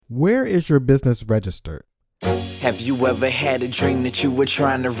Where is your business registered? Have you ever had a dream that you were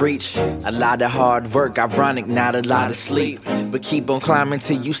trying to reach? A lot of hard work, ironic, not a lot of sleep. But keep on climbing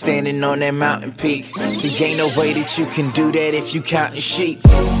till you standing on that mountain peak. See, ain't no way that you can do that if you counting sheep.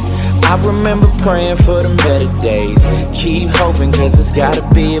 I remember praying for them better days. Keep hoping cause it's gotta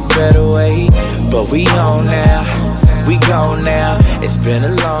be a better way. But we on now, we gone now. It's been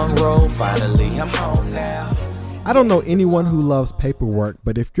a long road, finally I'm home now. I don't know anyone who loves paperwork,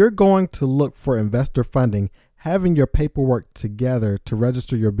 but if you're going to look for investor funding, having your paperwork together to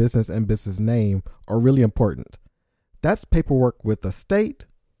register your business and business name are really important. That's paperwork with the state,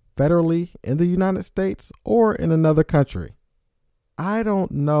 federally in the United States, or in another country. I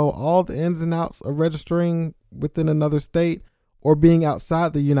don't know all the ins and outs of registering within another state or being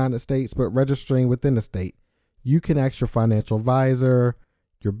outside the United States, but registering within the state. You can ask your financial advisor,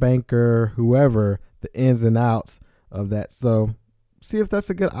 your banker, whoever, the ins and outs of that. So see if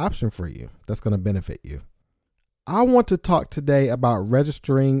that's a good option for you. That's going to benefit you. I want to talk today about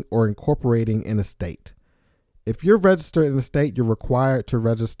registering or incorporating in a state. If you're registered in a state, you're required to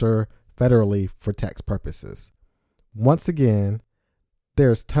register federally for tax purposes. Once again,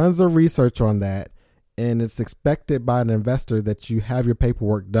 there's tons of research on that, and it's expected by an investor that you have your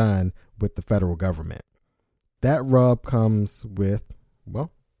paperwork done with the federal government. That rub comes with,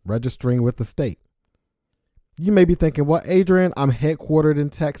 registering with the state. You may be thinking, well, Adrian, I'm headquartered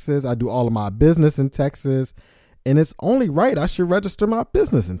in Texas. I do all of my business in Texas, and it's only right I should register my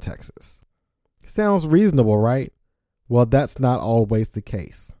business in Texas. Sounds reasonable, right? Well, that's not always the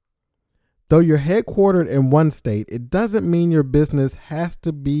case. Though you're headquartered in one state, it doesn't mean your business has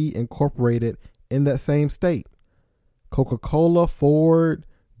to be incorporated in that same state. Coca-Cola, Ford,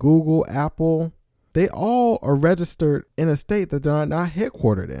 Google, Apple, they all are registered in a state that they're not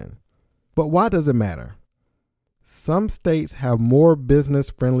headquartered in. But why does it matter? Some states have more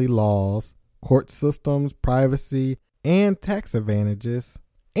business-friendly laws, court systems, privacy, and tax advantages,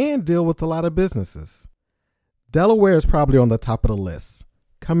 and deal with a lot of businesses. Delaware is probably on the top of the list.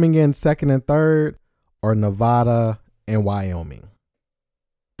 Coming in second and third are Nevada and Wyoming.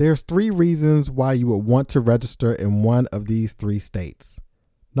 There's 3 reasons why you would want to register in one of these 3 states.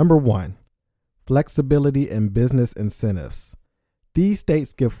 Number 1, flexibility and business incentives. These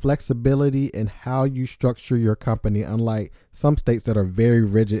states give flexibility in how you structure your company, unlike some states that are very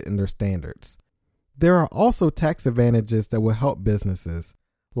rigid in their standards. There are also tax advantages that will help businesses,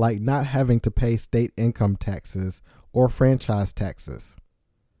 like not having to pay state income taxes or franchise taxes.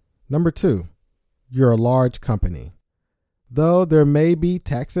 Number 2, you're a large company. Though there may be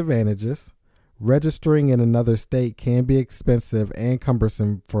tax advantages, registering in another state can be expensive and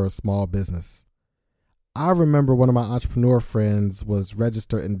cumbersome for a small business. I remember one of my entrepreneur friends was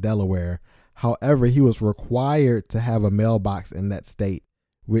registered in Delaware. However, he was required to have a mailbox in that state,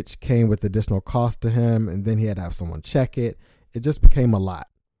 which came with additional cost to him, and then he had to have someone check it. It just became a lot.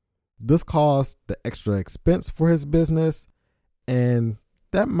 This caused the extra expense for his business, and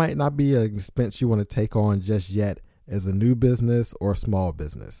that might not be an expense you want to take on just yet as a new business or a small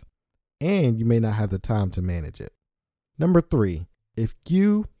business, and you may not have the time to manage it. Number 3, if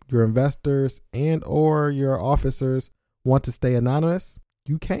you, your investors, and or your officers want to stay anonymous,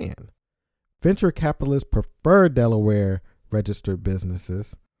 you can. Venture capitalists prefer Delaware registered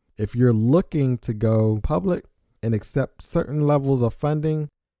businesses. If you're looking to go public and accept certain levels of funding,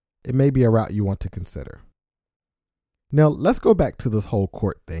 it may be a route you want to consider. Now, let's go back to this whole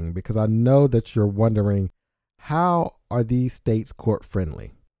court thing, because I know that you're wondering, how are these states court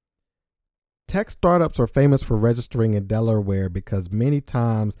friendly? Tech startups are famous for registering in Delaware because many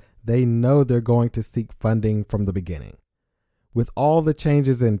times they know they're going to seek funding from the beginning. With all the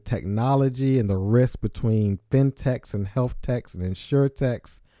changes in technology and the risk between fintechs and health techs and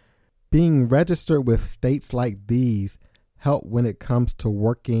insurtechs, being registered with states like these help when it comes to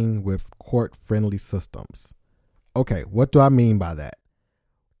working with court-friendly systems. Okay, what do I mean by that?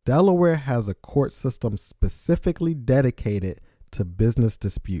 Delaware has a court system specifically dedicated to business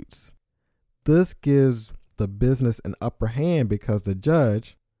disputes. This gives the business an upper hand because the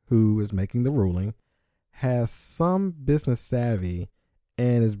judge, who is making the ruling, has some business savvy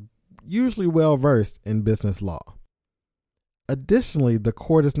and is usually well versed in business law. Additionally, the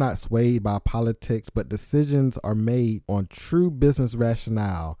court is not swayed by politics, but decisions are made on true business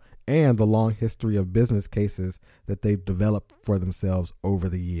rationale and the long history of business cases that they've developed for themselves over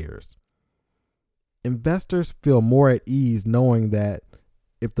the years. Investors feel more at ease knowing that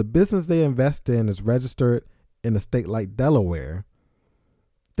if the business they invest in is registered in a state like Delaware,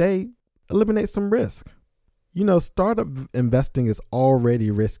 they eliminate some risk. Startup investing is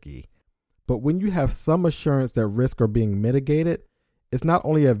already risky, but when you have some assurance that risks are being mitigated, It's not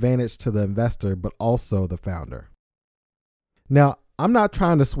only an advantage to the investor, but also the founder. Now, I'm not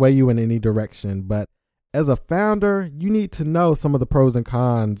trying to sway you in any direction, but as a founder, you need to know some of the pros and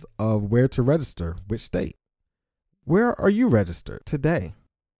cons of where to register, which state. Where are you registered today?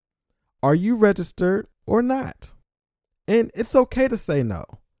 Are you registered or not? And it's okay to say no.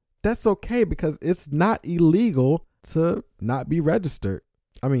 That's okay because it's not illegal to not be registered.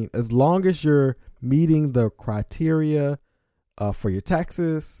 I mean, as long as you're meeting the criteria for your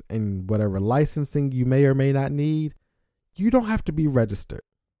taxes and whatever licensing you may or may not need, you don't have to be registered.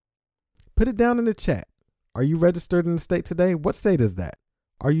 Put it down in the chat. Are you registered in the state today? What state is that?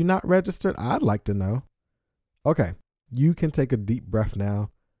 Are you not registered? I'd like to know. Okay, you can take a deep breath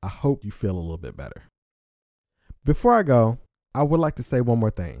now. I hope you feel a little bit better. Before I go, I would like to say one more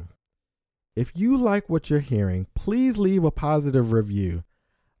thing. If you like what you're hearing, please leave a positive review.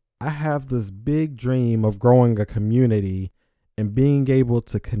 I have this big dream of growing a community and being able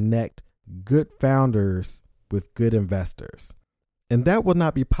to connect good founders with good investors. And that would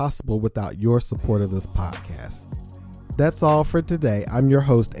not be possible without your support of this podcast. That's all for today. I'm your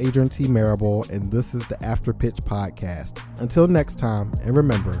host, Adrian T. Marable, and this is the After Pitch Podcast. Until next time, and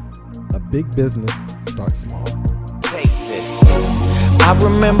remember, a big business starts small. Take this. I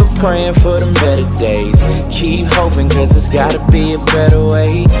remember praying for them better days. Keep hoping cause it's gotta be a better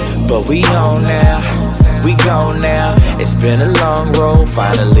way. But we on now, we gone now. It's been a long road,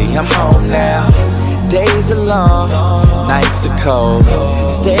 finally I'm home now. Days are long, nights are cold.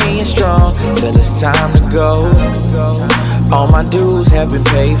 Staying strong till it's time to go. All my dues have been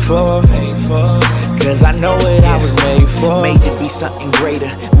paid for. Cause I know what I was made for. Made to be something greater,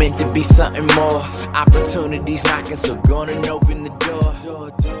 meant to be something more. Opportunities knocking, so gonna open the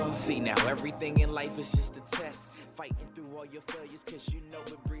door. See now, everything in life is just a test. Fighting through all your failures cause you know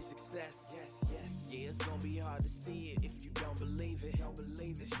it brings success. Yeah, it's gonna be hard to see it if you don't believe it.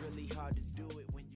 It's really hard to do it when